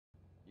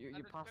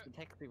You passed the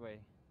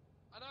taxiway.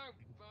 I know,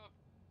 but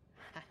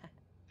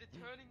the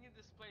turning in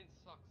this plane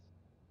sucks.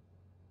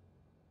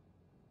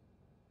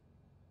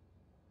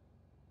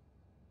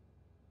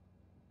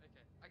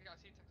 Okay, I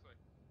see taxiway.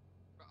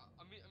 But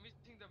I'm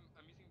using the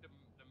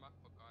map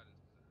for guidance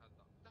because it has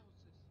that. What the hell is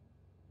this?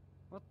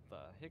 What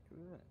the heck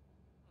is that?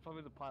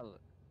 Probably the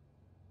pilot.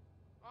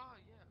 Oh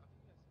yeah, I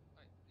think that's.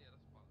 Yeah,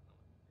 that's part. No,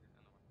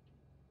 okay,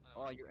 anyway.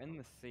 Oh, you're in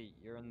the seat.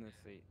 You're in the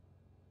seat.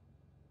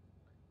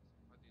 Wait, so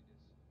if I do this,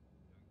 there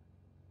we go.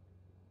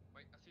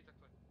 Wait, I see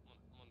taxiway. I'm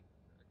on.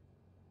 Okay,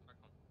 I'm back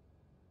on.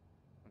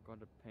 I got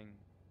a ping.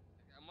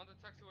 Okay, I'm on the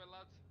taxiway,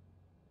 lads.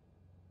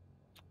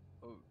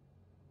 Oh,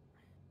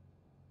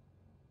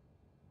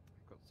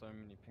 I got so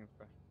many pings,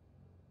 bro.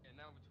 Yeah,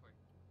 now which way?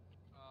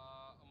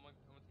 I'm gonna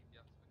take the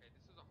outside. Okay,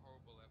 this is a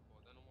horrible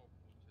airport. I don't know what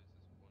bullshit is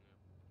spawn here.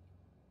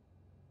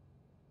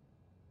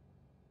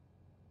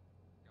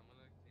 Okay, I'm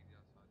gonna take the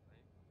outside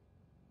lane.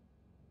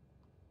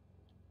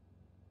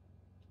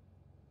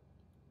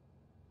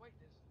 Wait,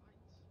 there's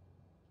lights.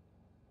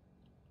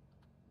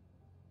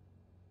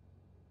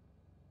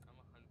 I'm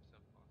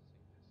 100% passing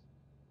this.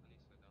 I need to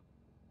slow down.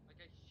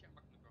 Okay, shit, I'm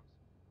back in the grass.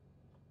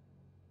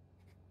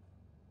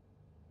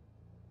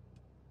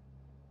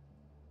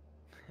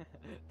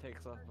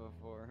 Takes off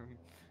before him.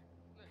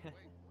 No,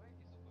 wait, where is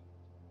food?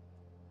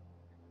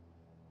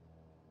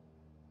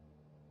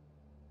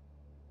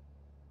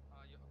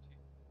 You're up to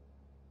you.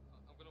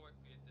 I'm gonna wait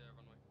for you at the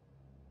runway. I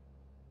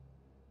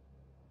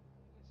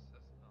think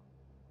that's enough.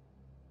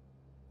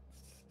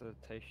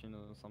 Citation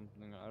or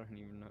something. I don't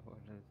even know what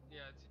it is.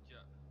 Yeah, it's a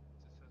jet.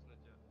 It just says no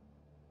jet.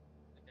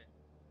 Okay.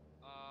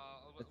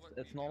 I'll wait for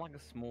It's you not there. like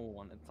a small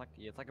one. It's like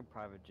it's like a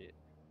private jet.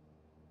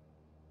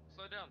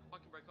 Slow down.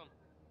 Fucking brake on.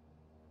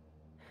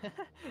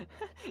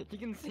 You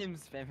can see him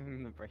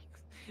spamming the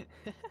brakes.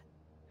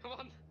 Come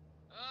on.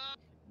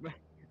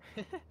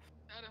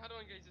 How do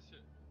I engage this shit?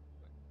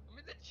 Wait, I'm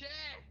in the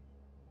chair.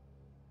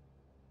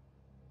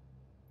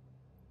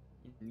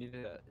 You need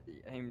to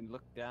aim.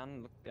 Look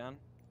down. Look down.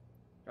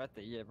 Right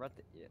there. Yeah. Right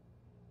there. Yeah.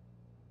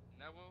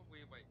 Now will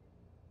we wait?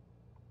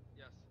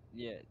 Yes.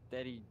 Yeah.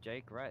 Daddy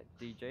Jake. Right.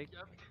 D Jake.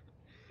 Yep.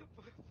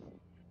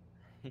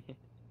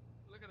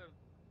 Look at him.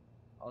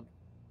 Oh,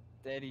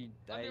 Daddy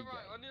On your Day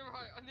right, Jake. on your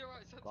right, on your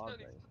right. Start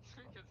turning. Blase.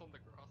 Start turning. It's on the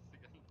grass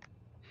again.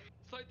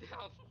 Slow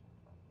down.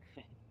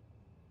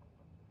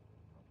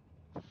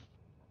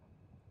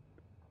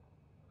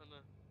 Oh no.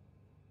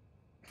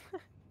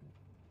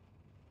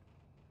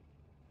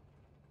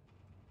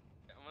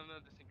 Okay, I'm gonna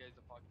disengage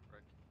the parking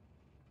brake.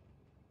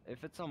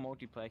 If it's on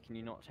multiplayer, can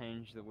you not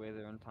change the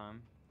weather and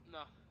time?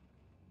 No.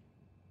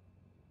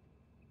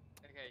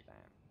 Okay. Damn.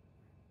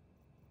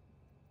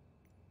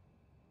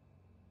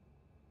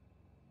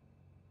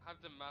 Have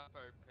the map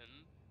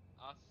open.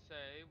 I'll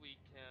say we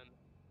can.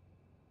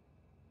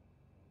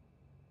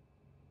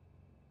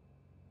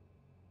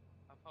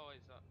 How far away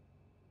is that?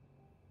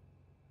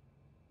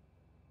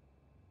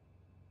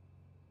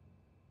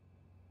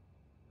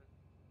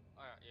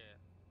 Alright, yeah.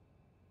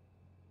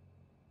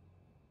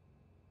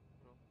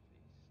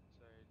 Northeast,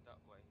 so that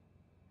way.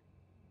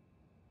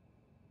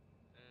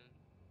 And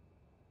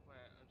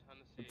wait, I'm trying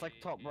to see. It's like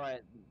top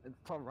right. It's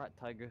top right,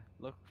 Tiger.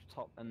 Look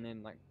top and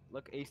then like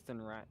look east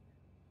and right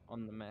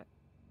on the map.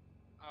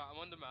 I'm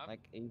on the map.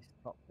 Like east,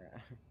 top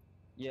right.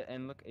 Yeah,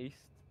 and look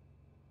east.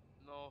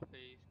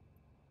 Northeast.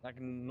 Like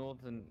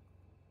northern,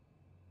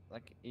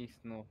 like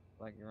east north,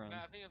 like Wait, around.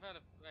 I think I found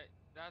a. Wait,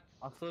 that's.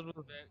 I thought it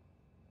was Wait,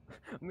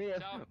 we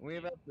southeast.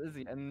 about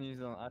Izzy in New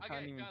Zealand. I can't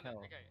Okay, even found it. tell.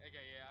 Okay,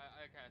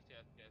 yeah. Okay, I see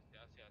it.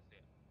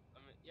 I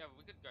mean, yeah,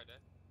 we could go there.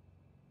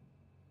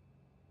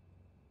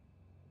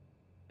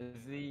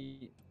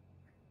 Izzy.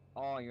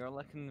 Oh, you're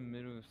like in the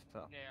middle of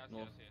stuff. Yeah, I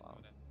North see it over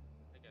of. there.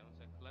 Okay, one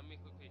sec. Let me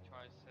quickly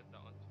try to set that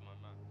onto my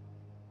map.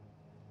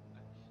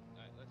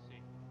 Let's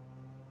see.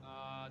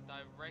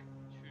 Direct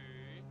to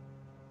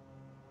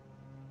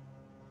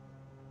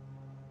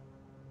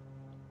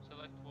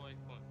select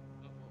waypoint.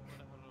 What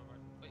the hell do I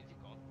write? Wait, is he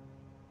gone?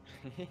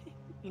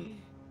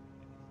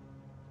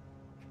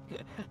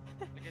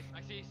 Okay,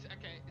 actually,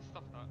 okay, it's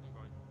stuff that I'm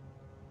going.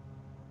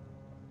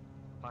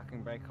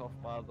 Parking brake off,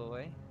 by the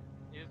way.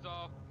 It is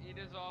off. It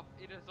is off.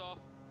 It is off.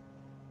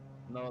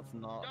 No, it's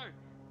not.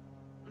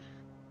 Go.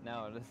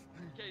 Now it is.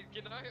 Okay,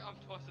 you know I'm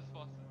twice as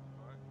fast as him,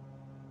 right?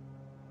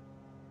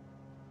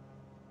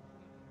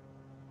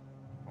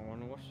 I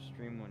want to watch the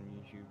stream on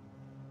YouTube.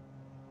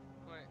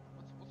 Wait,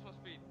 what's my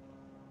speed?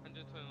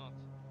 120 knots.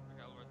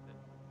 Okay, I'll write it.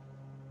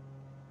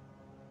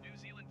 New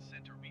Zealand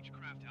Center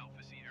Beechcraft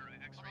Alpha Sierra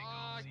X-ray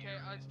Ah, Golf okay,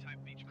 Sierra is type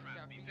Beechcraft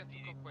I think I took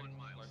B58 off way 1 too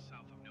miles slow.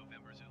 south of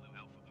November Zulu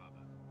Alpha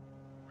Papa.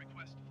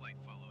 Request flight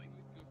following.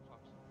 Give me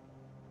claps.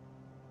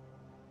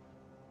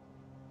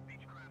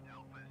 Beechcraft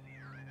Alpha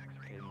Sierra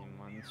X-ray Okay, Golf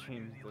my Sierra,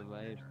 stream's New Zealand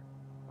delayed.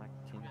 Center. Like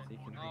 10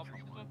 Okay. seconds or Put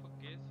something. on for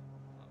gears.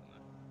 I don't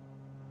know.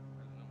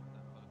 I don't know what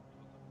the hell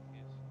put on for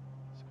gears.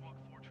 Squawk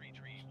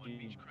 433 1 Stream.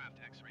 Beechcraft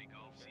X-ray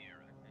Golf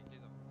Sierra. Okay,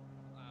 gears up.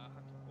 I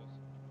have to pause.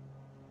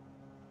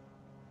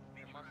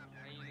 Okay, my Beechcraft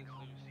pain X-ray is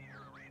Golf loose.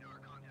 Sierra radar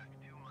contact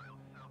 2 miles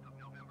south of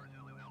November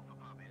Zulu Alpha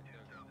Papa in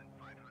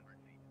 2500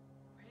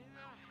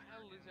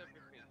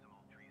 everything.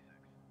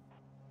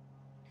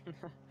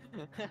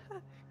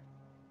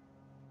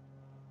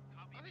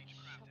 Copy I think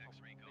Beechcraft shut up.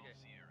 X-ray Golf Okay,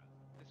 Sierra.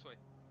 this way.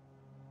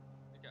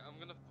 Okay, I'm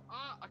gonna.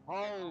 I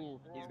Oh,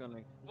 he's whoa.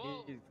 gonna,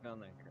 Whoa. he's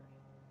gonna crash.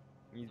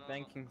 He's No, no.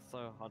 banking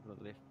so hard to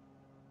lift.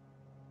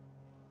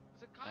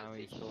 So Now can't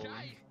see he's stalling.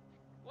 shite.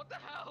 What the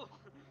hell?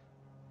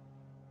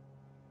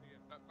 Okay,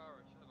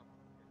 Barrow, shut up.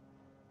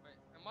 Okay. Wait,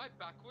 am I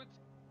backwards?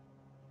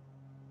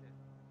 Okay.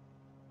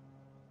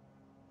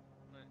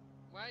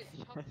 Wait,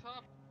 shut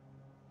up.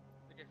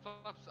 Okay,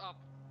 flaps up.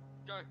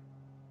 Go.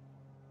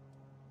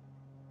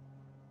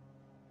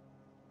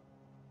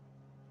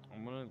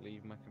 I'm gonna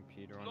leave my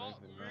computer on Not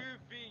overnight.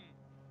 moving.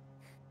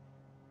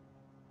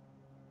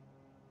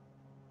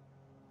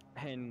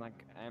 And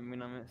like, I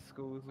mean, I'm at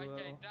school as well.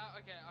 Okay,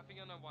 okay, I think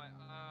I know why.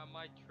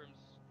 My trims.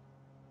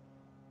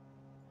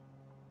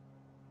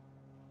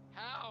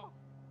 How?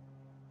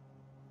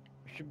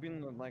 Should be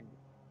in the, like,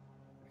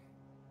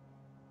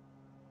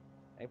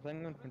 I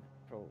playing on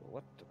control.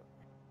 What?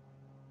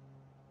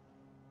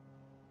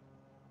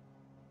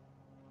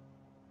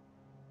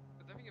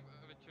 I don't think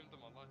I've ever trimmed in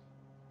my life.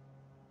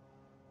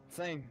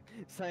 Same,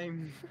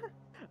 same.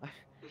 I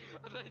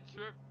don't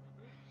trim.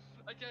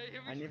 Okay,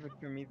 here we I go. never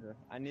trim either.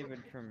 I never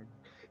trim.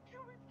 Here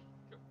we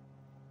go.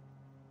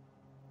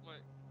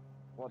 Wait,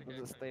 What Okay, does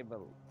it okay.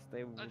 stable?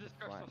 Stable I to just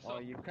crashed fly. Oh,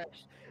 myself. you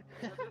crashed.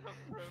 I didn't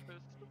have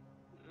purpose.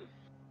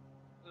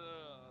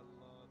 Oh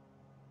lord.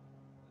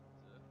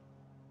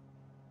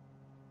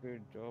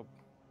 Good job.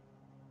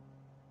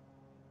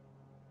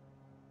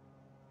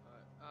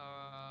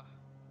 Alright,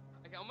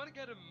 okay, I'm gonna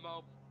go to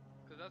Melbourne,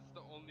 cause that's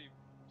the only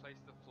place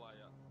to fly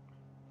at.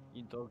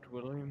 You dogged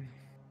William.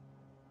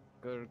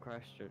 Go to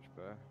Christchurch,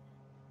 bro.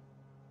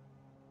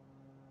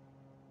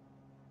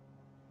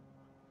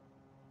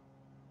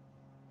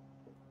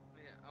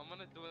 Yeah, I'm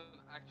gonna do an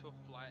actual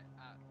flight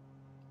at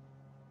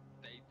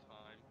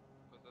daytime,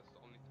 cause that's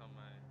the only time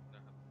I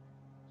know how to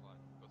fly.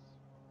 Cause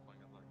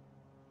flying at night.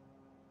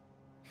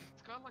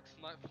 It's kind of like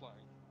night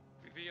flying.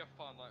 Via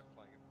far night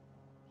flying.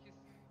 He's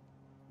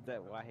Is that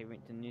why he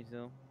went to New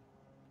Zealand?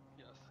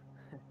 yes.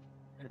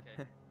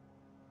 Okay.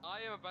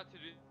 I am about to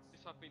do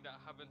something that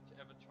I haven't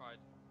ever tried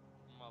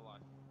in my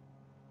life.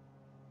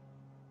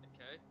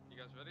 Okay, you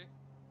guys ready?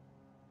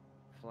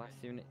 Fly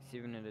Okay.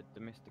 787 at a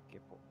domestic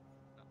airport.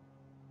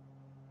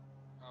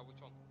 Which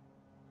one?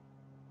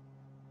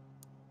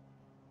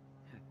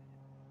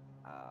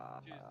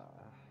 Choose.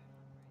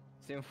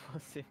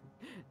 747.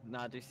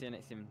 Nah, do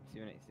 787.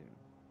 787.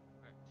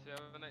 Alright,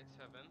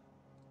 787.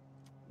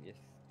 Yes.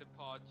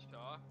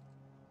 Departure.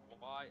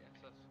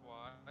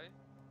 YSSY.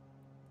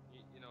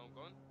 You know I'm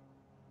going?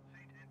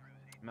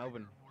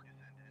 Melbourne.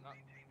 No.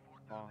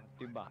 Oh,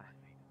 Dubai.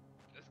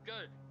 Let's go.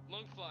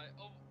 Long flight.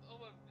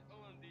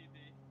 OMDD.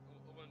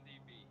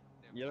 OMDB.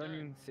 There You we don't go.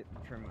 even set the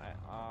trim rate.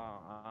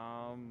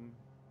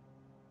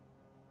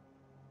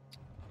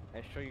 Are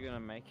you sure you're gonna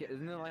make it?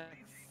 Isn't it like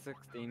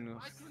 16 or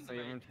I can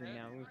 17 make it.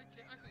 hours?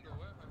 I can do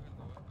it. I can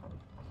do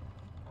it.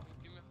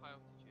 Give me high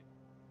altitude.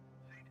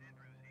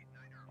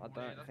 I Yeah,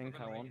 don't that's think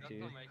not I gonna want make it. to.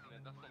 That's not making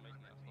it. That's not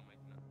making it. That's not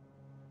making it.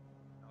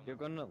 Hell You're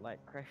no. gonna like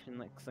crash in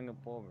like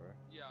Singapore, bro.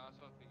 Yeah, that's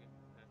what I'm thinking.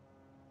 Okay.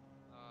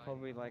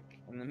 Probably like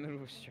in the middle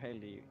of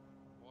Australia.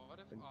 What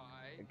if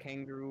A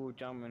kangaroo will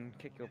jump and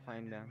kick your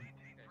plane down. Okay.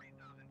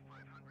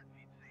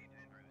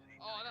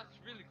 Oh, that's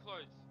really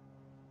close.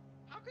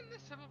 How can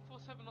this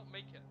 747 not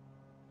make it?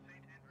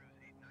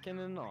 Can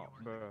it not,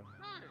 bro?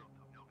 No.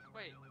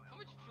 Wait, how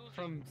much fuel's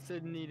From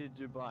Sydney to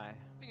Dubai.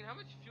 thinking, how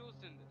much fuel's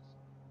in this?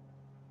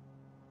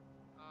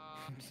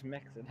 Just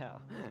max it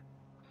out.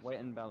 Weight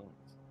and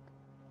balance.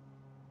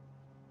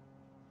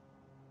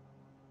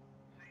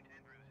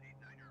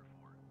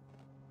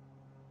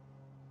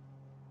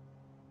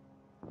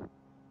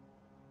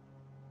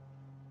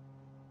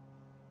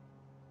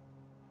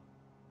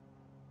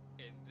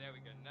 Okay, there we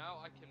go. Now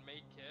I can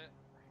make it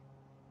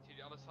to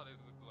the other side of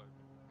the globe.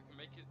 I can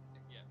make it.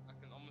 Yeah, I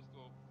can almost do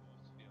a full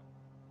sphere.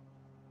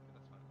 Okay,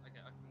 that's fine.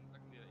 Okay, I can do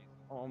that easily.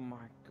 Oh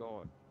my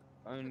god.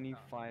 Look at Only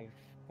that.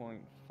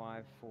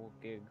 5.54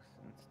 gigs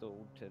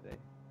installed today.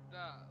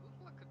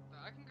 Look at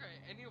that. I can go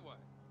anywhere.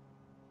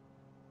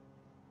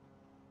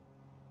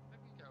 I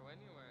can go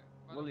anywhere.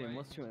 By the William, way,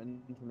 what's your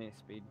internet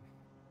speed?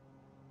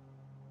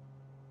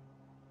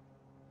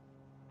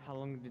 How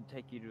long did it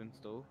take you to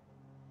install?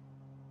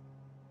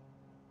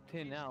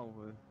 10 Jeez.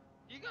 hours.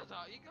 you guys are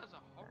horrible. You guys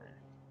are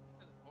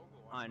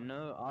horrible. I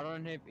know, I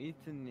don't have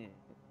Ethernet.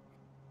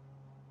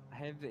 I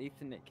have the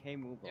Ethernet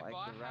cable, but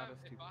like the router's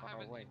too If I far have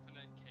an away.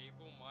 Ethernet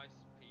cable, my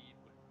speed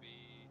would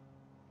be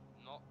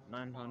not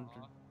 900.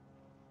 far.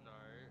 No,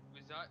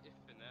 without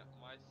Ethernet,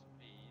 my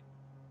speed.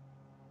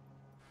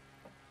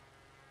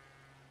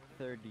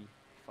 35.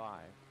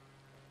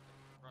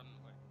 Run,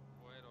 wait,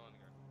 where do I want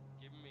to go?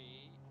 Give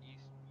me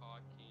East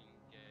Parking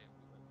Gate.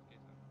 Wait, what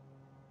is that?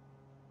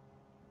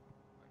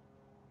 Wait.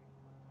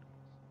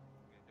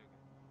 Okay, there we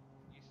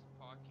go. East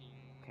Parking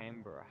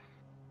Canberra.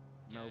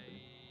 Melbourne.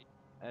 Gate.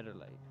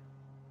 Adelaide.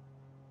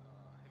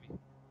 Heavy.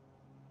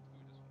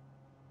 Let's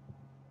go with this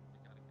one. We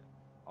gotta get.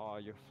 Oh,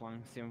 you're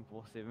flying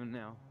 747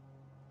 now.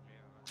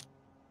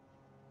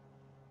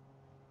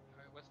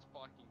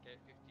 parking gate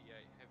 58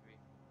 heavy,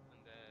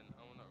 and then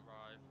I want to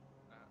arrive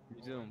at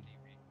New Zealand.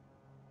 OMDB.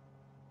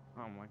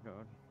 Oh my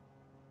god.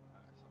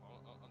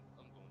 So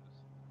I'm doing this.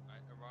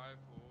 Alright,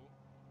 arrival.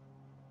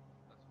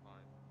 That's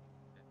fine.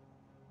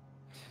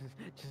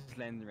 Okay. Just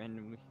land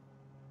randomly.